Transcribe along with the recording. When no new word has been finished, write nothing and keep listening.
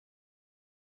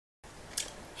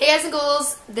Hey guys and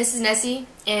ghouls, this is Nessy,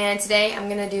 and today I'm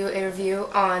going to do a review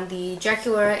on the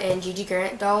Draculaura and Gigi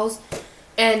dolls.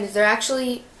 And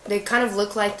they kind of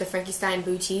look like the Frankenstein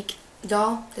boutique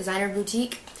doll, designer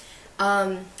boutique.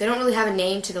 They don't really have a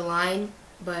name to the line,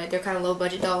 but they're kind of low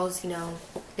budget dolls, you know.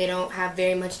 They don't have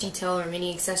very much detail or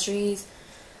many accessories.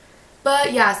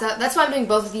 But yeah, so that's why I'm doing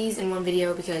both of these in one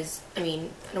video because, I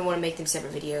don't want to make them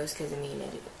separate videos because,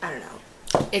 I don't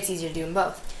know. It's easier to do them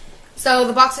both. So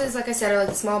the boxes, like I said, are like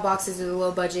the small boxes with a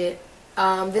low budget.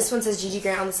 This one says Gigi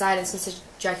on the side, and this one says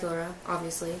Draculaura,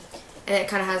 obviously. And it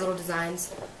kind of has little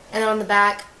designs. And then on the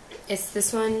back,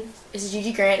 this one is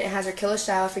Gigi Grant. It has her killer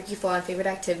style, freaky flaw, and favorite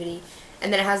activity.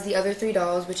 And then it has the other three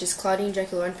dolls, which is Claudine,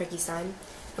 Draculaura, and Frankenstein.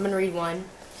 I'm going to read one.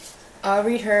 I'll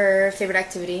read her favorite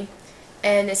activity.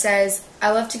 And it says,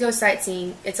 I love to go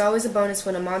sightseeing. It's always a bonus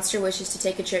when a monster wishes to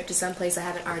take a trip to some place I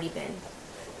haven't already been.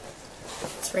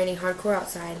 It's raining hardcore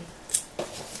outside.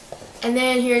 And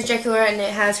then here's Draculaura, and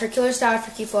it has her killer style,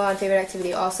 freaky flaw, and favorite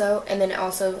activity also. And then it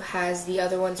also has the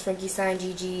other ones, Frankenstein,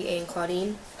 Gigi, and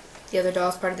Claudine. The other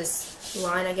doll's part of this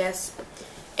line, I guess.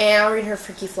 And I'll read her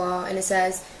freaky flaw, and it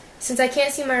says, since I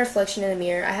can't see my reflection in the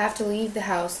mirror, I have to leave the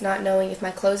house not knowing if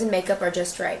my clothes and makeup are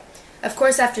just right. Of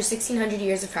course, after 1,600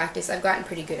 years of practice, I've gotten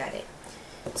pretty good at it.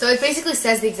 So it basically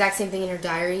says the exact same thing in her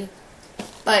diary,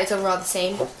 but it's overall the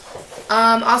same.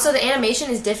 Also, the animation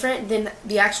is different than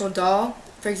the actual doll.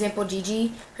 For example,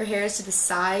 Gigi, her hair is to the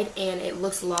side and it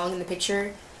looks long in the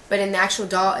picture, but in the actual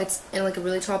doll, it's in like a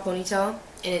really tall ponytail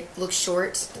and it looks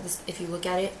short if you look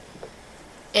at it.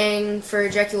 And for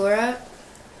Draculaura,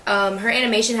 her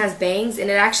animation has bangs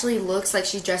and it actually looks like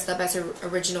she's dressed up as her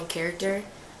original character.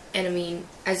 And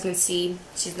as you can see,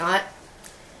 she's not.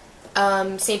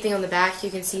 Same thing on the back.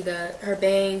 You can see her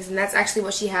bangs, and that's actually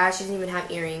what she has. She doesn't even have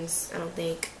earrings, I don't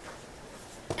think.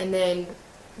 And then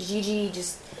Gigi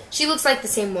she looks like the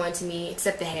same one to me,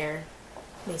 except the hair,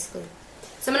 basically.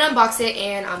 So I'm going to unbox it,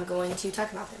 and I'm going to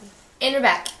talk about them. And we're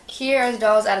back. Here are the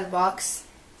dolls out of the box.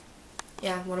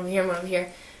 Yeah, one over here and one over here.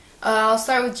 I'll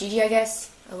start with Gigi, I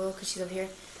guess. I will, because she's over here.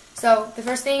 So, the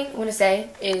first thing I want to say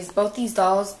is both these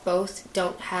dolls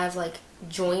don't have, like,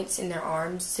 joints in their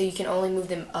arms, so you can only move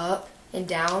them up and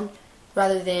down,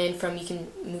 rather than you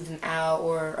can move them out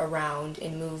or around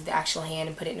and move the actual hand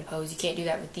and put it in a pose. You can't do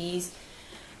that with these.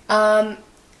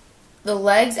 The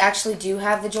legs actually do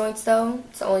have the joints, though.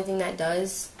 It's the only thing that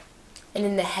does. And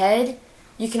in the head,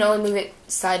 you can only move it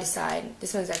side to side.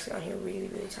 This one's actually on here really,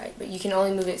 really tight, but you can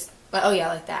only move it, oh yeah,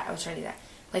 like that. I was trying to do that.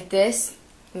 Like this.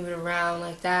 Move it around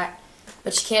like that,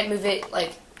 but you can't move it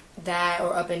like that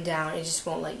or up and down. It just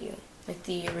won't let you, like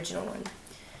the original one.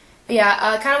 But yeah,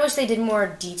 I kind of wish they did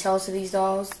more details to these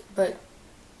dolls, but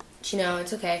you know,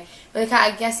 it's okay. But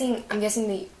I'm guessing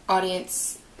the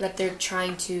audience that they're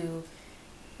trying to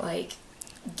like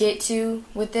get to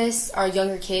with this are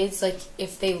younger kids. Like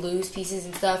if they lose pieces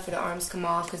and stuff or the arms come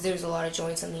off, because there's a lot of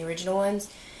joints on the original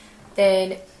ones,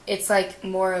 then it's like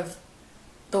more of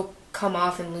they'll come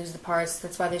off and lose the parts.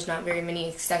 That's why there's not very many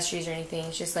accessories or anything.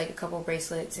 It's just like a couple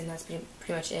bracelets and that's pretty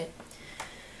much it.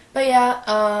 But yeah,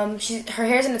 her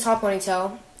hair's in a tall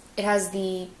ponytail. It has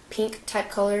the pink type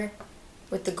color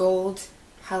with the gold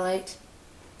highlights,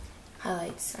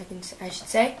 I should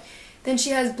say. Then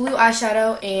she has blue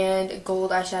eyeshadow and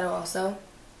gold eyeshadow also.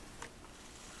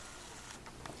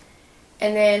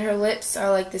 And then her lips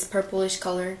are like this purplish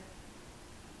color,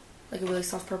 like a really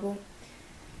soft purple.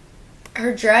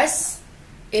 Her dress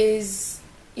is,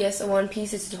 yes, a one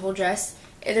piece. It's a whole dress.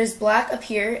 There's black up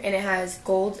here, and it has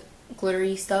gold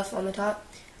glittery stuff on the top.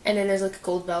 And then there's like a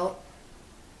gold belt.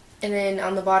 And then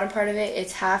on the bottom part of it,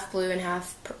 it's half blue and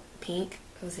half pink.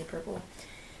 I would say purple.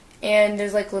 And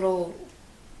there's like little,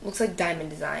 looks like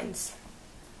diamond designs.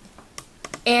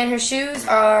 And her shoes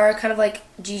are kind of like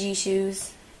Gigi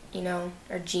shoes, you know,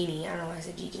 or Genie. I don't know why I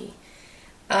said Gigi.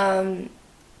 And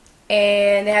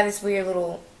they have this weird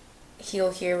little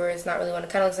heel here where it's not really one. It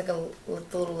kind of looks like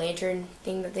the little lantern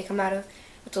thing that they come out of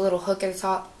with the little hook at the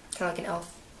top, kind of like an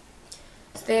elf.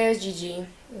 So there's Gigi,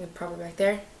 probably back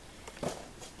there.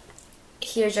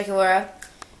 Here's Draculaura.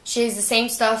 She has the same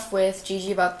stuff with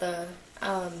Gigi about the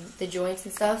joints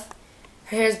and stuff.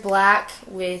 Her hair is black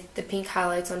with the pink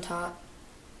highlights on top,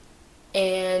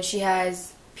 and she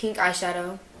has pink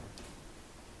eyeshadow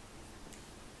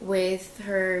with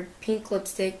her pink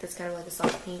lipstick that's kind of like a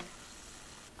soft pink.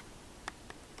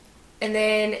 And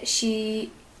then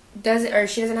she has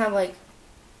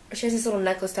this little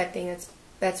necklace type thing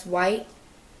that's white,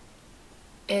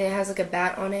 and it has like a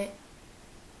bat on it.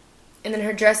 And then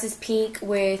her dress is pink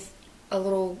with a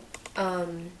little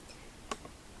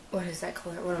what is that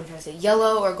color? What am I trying to say?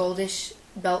 Yellow or goldish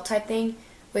belt type thing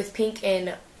with pink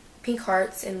and pink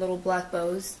hearts and little black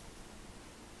bows.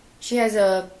 She has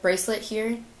a bracelet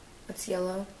here. That's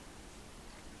yellow.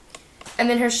 And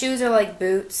then her shoes are like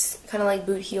boots, kind of like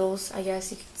boot heels, I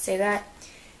guess you could say that.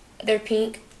 They're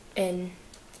pink, and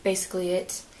that's basically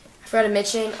it. I forgot to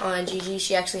mention on Gigi,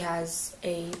 she actually has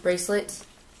a bracelet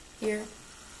here.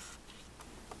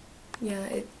 Yeah,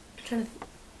 it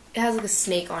has like a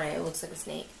snake on it. It looks like a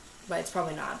snake, but it's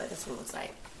probably not, but that's what it looks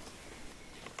like.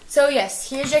 So yes,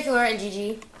 here's Draculaura and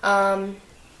Gigi.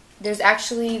 There's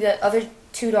actually the other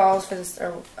two dolls for this,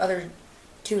 or other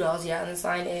two dolls, yeah, on this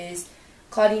line is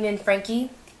Claudine and Frankie.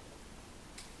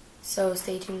 So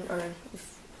stay tuned, or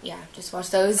yeah, just watch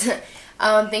those.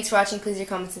 Thanks for watching. Please leave your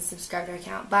comments and subscribe to our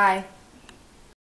account. Bye.